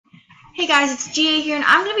Hey guys, it's GA here, and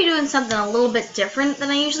I'm going to be doing something a little bit different than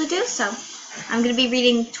I usually do, so I'm going to be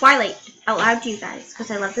reading Twilight out loud to you guys,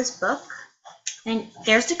 because I love this book. And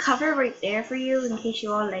there's the cover right there for you, in case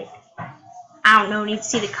you all, I don't know, need to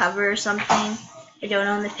see the cover or something. I don't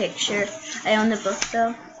own the picture. I own the book,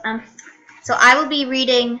 though. So I will be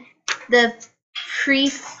reading the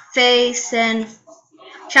preface and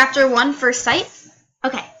Chapter 1, First Sight.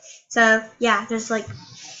 Okay, so yeah, there's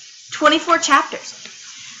 24 chapters.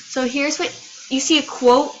 So here's what you see, a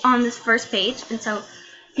quote on this first page, and so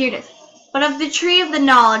here it is. But of the tree of the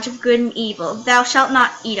knowledge of good and evil thou shalt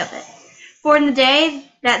not eat of it. For in the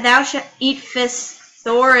day that thou shalt eat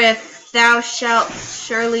if thou shalt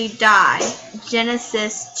surely die.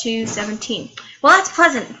 Genesis 2:17. Well, that's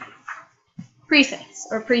pleasant. Preface,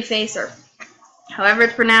 or however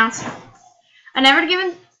it's pronounced. I never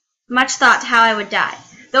given much thought to how I would die,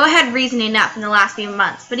 though I had reason enough in the last few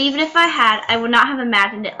months, but even if I had, I would not have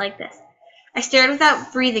imagined it like this. I stared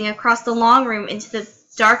without breathing across the long room into the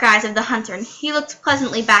dark eyes of the hunter, and he looked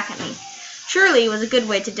pleasantly back at me. Surely it was a good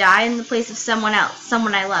way to die, in the place of someone else,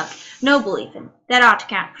 someone I loved, noble even. That ought to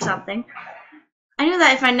count for something. I knew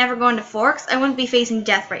that if I'd never gone to Forks, I wouldn't be facing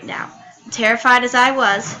death right now. Terrified as I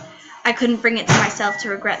was, I couldn't bring it to myself to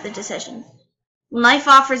regret the decision. When life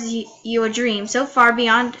offers you a dream so far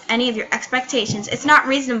beyond any of your expectations, it's not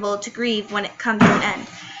reasonable to grieve when it comes to an end.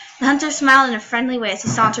 The hunter smiled in a friendly way as he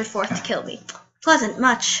sauntered forth to kill me. Pleasant,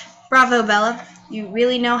 much. Bravo, Bella. You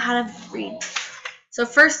really know how to read. So,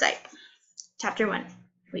 First Sight. Chapter 1.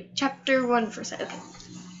 Chapter 1, First Sight. Okay.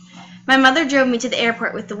 My mother drove me to the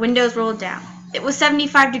airport with the windows rolled down. It was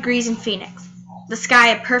 75 degrees in Phoenix. The sky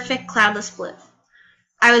a perfect, cloudless blue.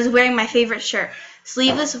 I was wearing my favorite shirt,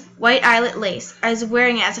 sleeveless white eyelet lace. I was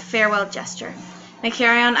wearing it as a farewell gesture. My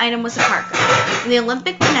carry-on item was a parka. In the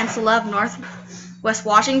Olympic Peninsula of northwest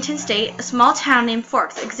Washington State, a small town named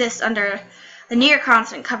Forks exists under a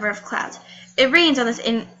near-constant cover of clouds. It rains on this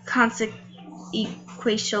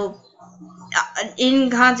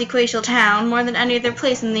inconsequential town more than any other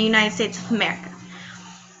place in the United States of America.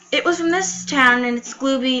 It was from this town and its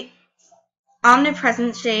gloomy,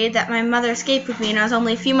 omnipresent shade that my mother escaped with me when I was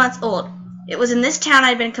only a few months old. It was in this town I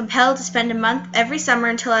had been compelled to spend a month every summer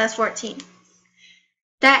until I was 14.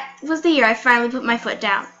 That was the year I finally put my foot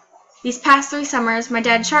down. These past 3 summers, my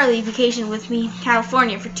dad Charlie vacationed with me in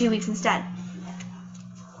California for 2 weeks instead.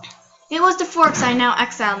 It was to Forks I now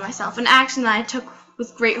exiled myself, an action that I took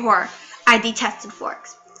with great horror. I detested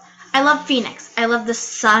Forks. I loved Phoenix. I loved the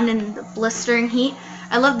sun and the blistering heat.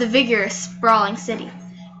 I loved the vigorous, sprawling city.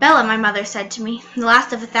 Bella, my mother said to me, the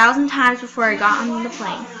last of 1,000 times before I got on the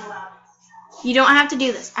plane. You don't have to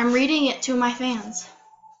do this. I'm reading it to my fans.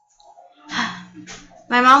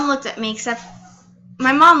 My mom looks like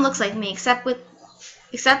me, except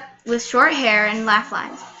with short hair and laugh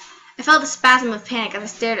lines. I felt a spasm of panic as I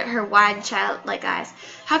stared at her wide, childlike eyes.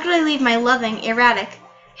 How could I leave my loving, erratic,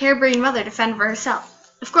 harebrained mother to fend for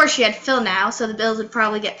herself? Of course, she had Phil now, so the bills would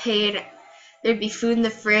probably get paid. There'd be food in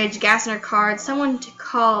the fridge, gas in her car, and someone to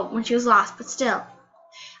call when she was lost, but still.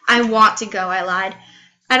 I want to go, I lied.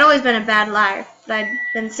 I'd always been a bad liar, but I'd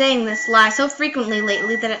been saying this lie so frequently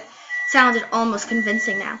lately that it sounded almost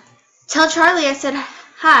convincing now. Tell Charlie I said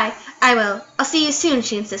hi. I will. I'll see you soon,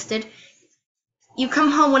 she insisted. You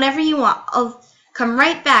come home whenever you want. I'll come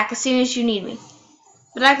right back as soon as you need me.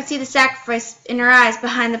 But I could see the sacrifice in her eyes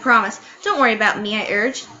behind the promise. Don't worry about me, I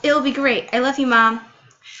urged. It will be great. I love you, Mom.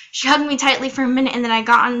 She hugged me tightly for a minute, and then I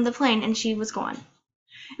got on the plane, and she was gone.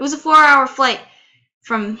 It was a 4-hour flight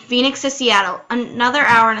from Phoenix to Seattle, another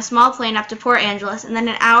hour in a small plane up to Port Angeles, and then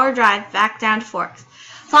an hour drive back down to Forks.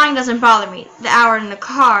 Flying doesn't bother me. The hour in the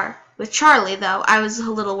car with Charlie, though, I was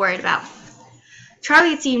a little worried about.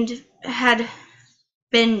 Charlie, it seemed, had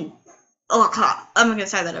been... I'm going to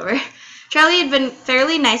start that over. Charlie had been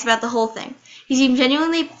fairly nice about the whole thing. He seemed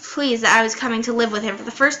genuinely pleased that I was coming to live with him for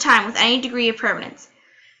the first time with any degree of permanence.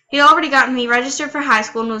 He had already gotten me registered for high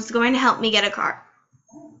school and was going to help me get a car.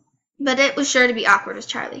 But it was sure to be awkward with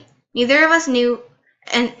Charlie. Neither of us knew,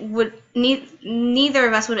 and neither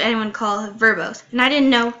of us would anyone call verbose, and I didn't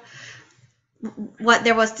know what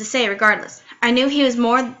there was to say regardless. I knew he was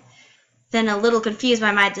more than a little confused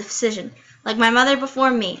by my decision. Like my mother before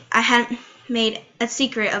me, I hadn't made a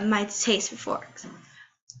secret of my taste for Forks.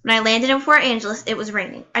 When I landed in Port Angeles, it was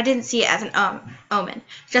raining. I didn't see it as an omen,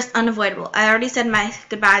 just unavoidable. I already said my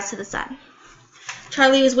goodbyes to the sun.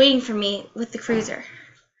 Charlie was waiting for me with the cruiser.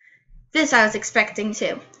 This I was expecting,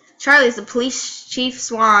 too. Charlie's the police chief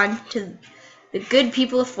swan to the good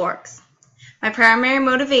people of Forks. My primary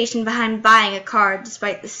motivation behind buying a car,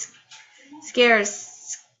 despite the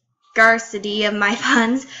scares scarcity of my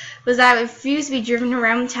funds was that I refused to be driven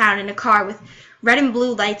around town in a car with red and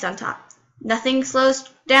blue lights on top. Nothing slows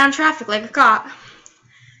down traffic like a cop.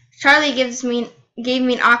 Charlie gave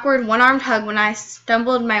me an awkward one-armed hug when I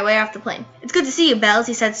stumbled my way off the plane. "It's good to see you, Bells,"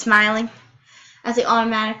 he said, smiling, as he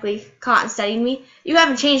automatically caught and studied me. "You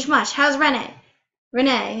haven't changed much. How's Renee?"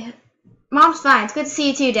 "Renee? Mom's fine. It's good to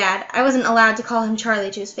see you too, Dad." I wasn't allowed to call him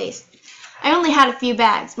Charlie to his face. I only had a few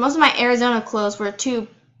bags. Most of my Arizona clothes were too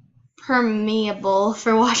permeable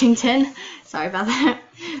for Washington. Sorry about that.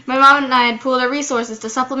 My mom and I had pooled our resources to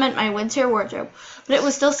supplement my winter wardrobe, but it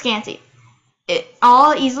was still scanty. It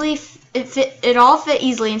all fit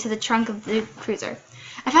easily into the trunk of the cruiser.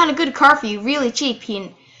 "I found a good car for you, really cheap,"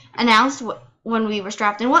 he announced when we were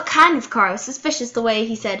strapped in. "What kind of car?" I was suspicious the way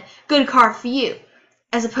he said "good car for you,"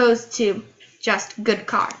 as opposed to just "good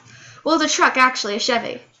car." "Well, the truck, actually, a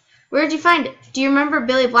Chevy." "Where did you find it? Do you remember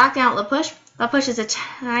Billy Black down at La Push?" La Push is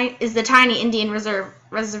the tiny Indian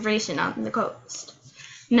reservation on the coast.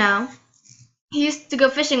 "No." "He used to go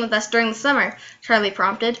fishing with us during the summer," Charlie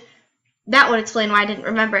prompted. That would explain why I didn't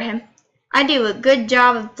remember him. I do a good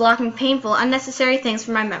job of blocking painful, unnecessary things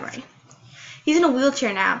from my memory. "He's in a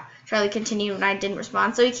wheelchair now," Charlie continued when I didn't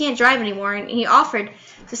respond, "so he can't drive anymore, and he offered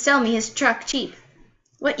to sell me his truck cheap."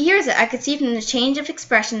 "What year is it?" I could see from the change of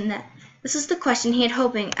expression that this was the question he had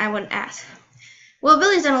hoping I wouldn't ask. "Well,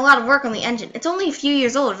 Billy's done a lot of work on the engine. It's only a few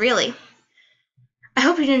years old, really." I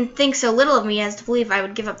hope he didn't think so little of me as to believe I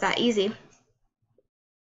would give up that easy.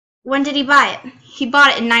 "When did he buy it?" "He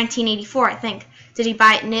bought it in 1984, I think." "Did he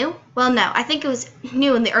buy it new?" "Well, no. I think it was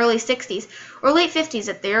new in the early 60s, or late 50s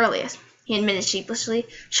at the earliest," he admitted sheepishly.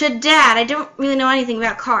 Dad, I don't really know anything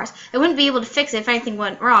about cars. I wouldn't be able to fix it if anything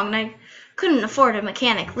went wrong, and I couldn't afford a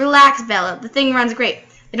mechanic." "Relax, Bella. The thing runs great.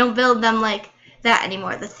 They don't build them like that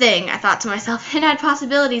anymore." The Thing, I thought to myself. It had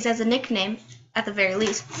possibilities as a nickname, at the very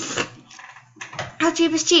least. How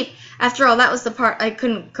cheap is cheap? After all, that was the part I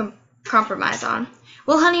couldn't compromise on.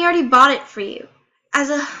 "Well, honey, I already bought it for you. As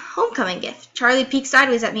a homecoming gift." Charlie peeked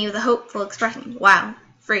sideways at me with a hopeful expression. "Wow,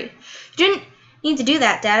 free." "You didn't need to do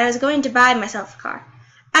that, Dad. I was going to buy myself a car."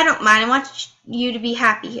 "I don't mind. I want you to be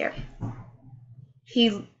happy here."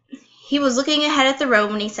 He was looking ahead at the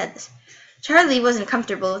road when he said this. Charlie wasn't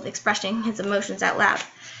comfortable with expressing his emotions out loud.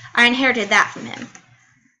 I inherited that from him.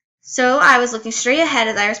 So I was looking straight ahead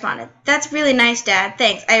as I responded. "That's really nice, Dad.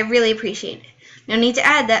 Thanks. I really appreciate it. No need to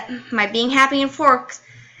add that my being happy in Forks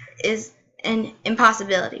is an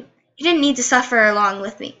impossibility." He didn't need to suffer along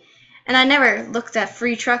with me, and I never looked a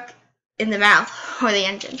free truck in the mouth or the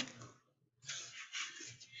engine.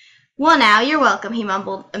 "Well, now, you're welcome," he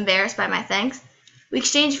mumbled, embarrassed by my thanks. We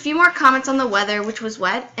exchanged a few more comments on the weather, which was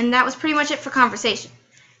wet, and that was pretty much it for conversation.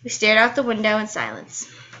 We stared out the window in silence.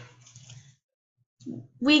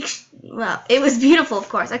 Well, it was beautiful, of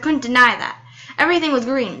course. I couldn't deny that. Everything was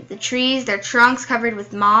green. The trees, their trunks covered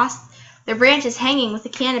with moss, their branches hanging with a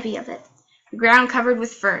canopy of it. The ground covered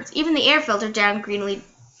with ferns. Even the air filtered down greenly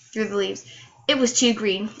through the leaves. It was too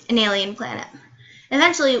green, an alien planet.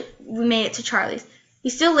 Eventually, we made it to Charlie's. He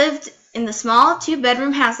still lived in the small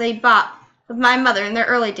two-bedroom house they bought with my mother in their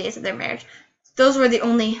early days of their marriage. Those were the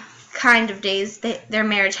only kind of days their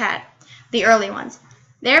marriage had, the early ones.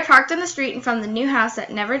 There, parked on the street in front of the new house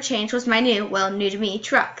that never changed, was my new to me,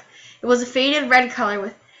 truck. It was a faded red color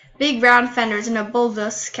with big round fenders and a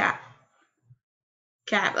bulbous cap.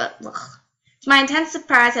 To my intense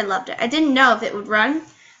surprise, I loved it. I didn't know if it would run,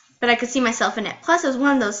 but I could see myself in it. Plus, it was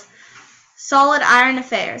one of those solid iron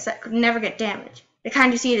affairs that could never get damaged. The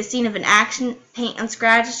kind you see at a scene of an action, paint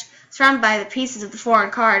unscratched, surrounded by the pieces of the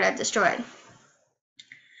foreign car it had destroyed.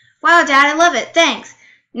 "Wow, Dad, I love it. Thanks.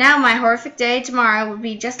 Now my horrific day tomorrow would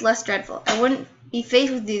be just less dreadful. I wouldn't be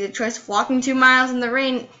faced with the choice of walking 2 miles in the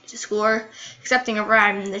rain to school or accepting a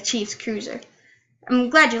ride in the Chief's cruiser." "I'm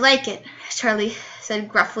glad you like it," Charlie said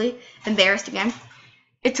gruffly, embarrassed again.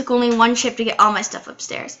 It took only one trip to get all my stuff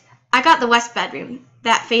upstairs. I got the west bedroom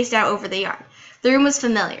that faced out over the yard. The room was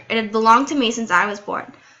familiar. It had belonged to me since I was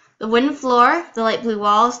born. The wooden floor, the light blue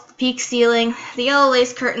walls, the peaked ceiling, the yellow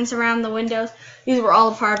lace curtains around the windows, these were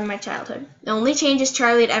all a part of my childhood. The only changes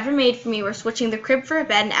Charlie had ever made for me were switching the crib for a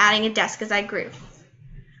bed and adding a desk as I grew.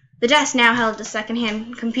 The desk now held a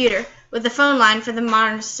second-hand computer with a phone line for the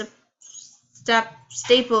modern staple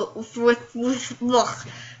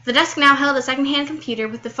The desk now held a second-hand computer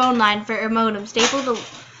with the phone line for a modem stapled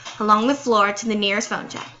along the floor to the nearest phone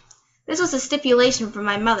jack. This was a stipulation from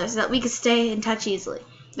my mother so that we could stay in touch easily.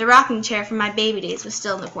 The rocking chair from my baby days was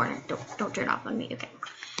still in the corner. Don't turn off on me,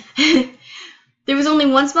 okay? There was only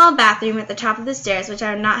one small bathroom at the top of the stairs, which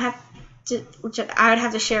I would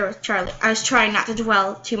have to share with Charlie. I was trying not to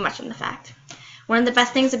dwell too much on the fact. One of the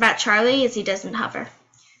best things about Charlie is he doesn't hover.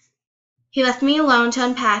 He left me alone to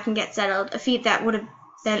unpack and get settled, a feat that would have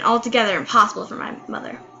been altogether impossible for my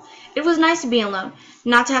mother. It was nice to be alone,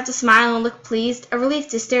 not to have to smile and look pleased, a relief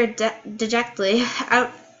to stare dejectedly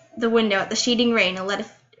out the window at the sheeting rain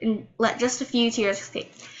and let just a few tears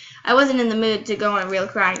escape. I wasn't in the mood to go on a real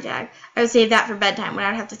crying jag. I would save that for bedtime, when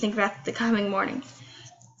I'd have to think about the coming morning.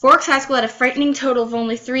 Forks High School had a frightening total of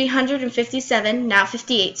only 357, now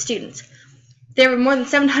 58 students. There were more than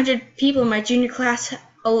 700 people in my junior class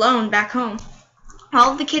alone back home.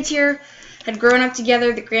 All of the kids here had grown up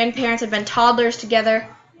together, the grandparents had been toddlers together.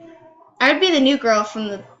 I would be the new girl from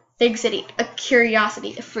the big city, a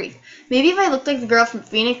curiosity, a freak. Maybe if I looked like the girl from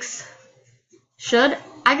Phoenix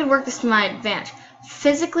I could work this to my advantage.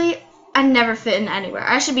 Physically, I'd never fit in anywhere.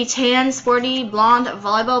 I should be tan, sporty, blonde, a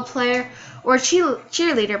volleyball player, or a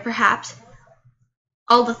cheerleader, perhaps.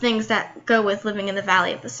 All the things that go with living in the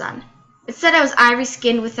Valley of the Sun. Instead, I was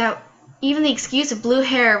ivory-skinned without even the excuse of blue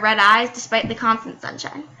hair or red eyes, despite the constant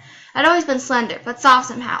sunshine. I'd always been slender, but soft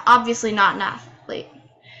somehow, obviously not an athlete.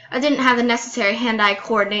 I didn't have the necessary hand-eye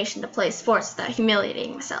coordination to play sports without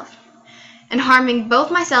humiliating myself, and harming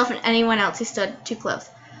both myself and anyone else who stood too close.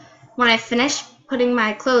 When I finished putting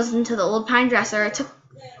my clothes into the old pine dresser, I took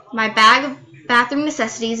my bag of bathroom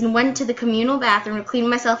necessities and went to the communal bathroom to clean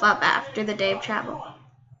myself up after the day of travel.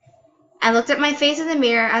 I looked at my face in the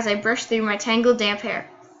mirror as I brushed through my tangled, damp hair.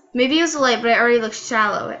 Maybe it was the light, but I already looked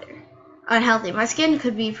shallow, unhealthy. My skin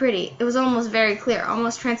could be pretty. It was almost very clear,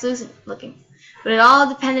 almost translucent looking. But it all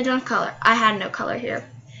depended on color. I had no color here.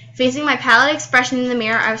 Facing my pallid expression in the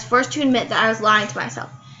mirror, I was forced to admit that I was lying to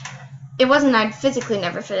myself. It wasn't I'd physically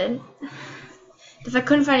never fit in. If I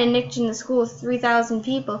couldn't find a niche in the school with 3,000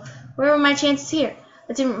 people, where were my chances here?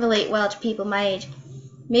 I didn't relate well to people my age.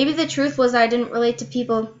 Maybe the truth was I didn't relate to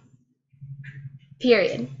people,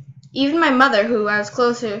 period. Even my mother, who I was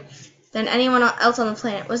closer than anyone else on the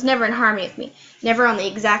planet, was never in harmony with me, never on the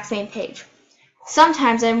exact same page.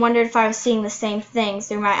 Sometimes I wondered if I was seeing the same things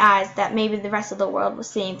through my eyes that maybe the rest of the world was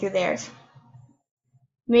seeing through theirs.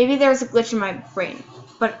 Maybe there was a glitch in my brain,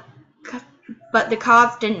 but the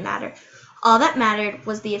cause didn't matter. All that mattered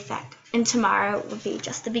was the effect, and tomorrow would be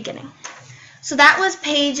just the beginning. So that was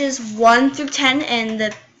pages 1 through 10 and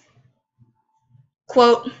the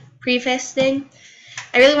quote preface thing.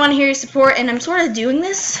 I really want to hear your support, and I'm sort of doing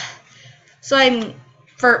this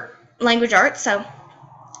for language arts, so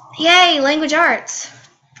yay, language arts,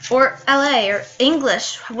 or LA, or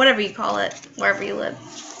English, whatever you call it, wherever you live.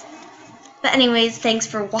 But anyways, thanks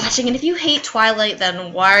for watching, and if you hate Twilight,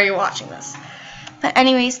 then why are you watching this? But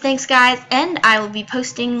anyways, thanks guys, and I will be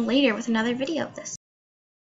posting later with another video of this.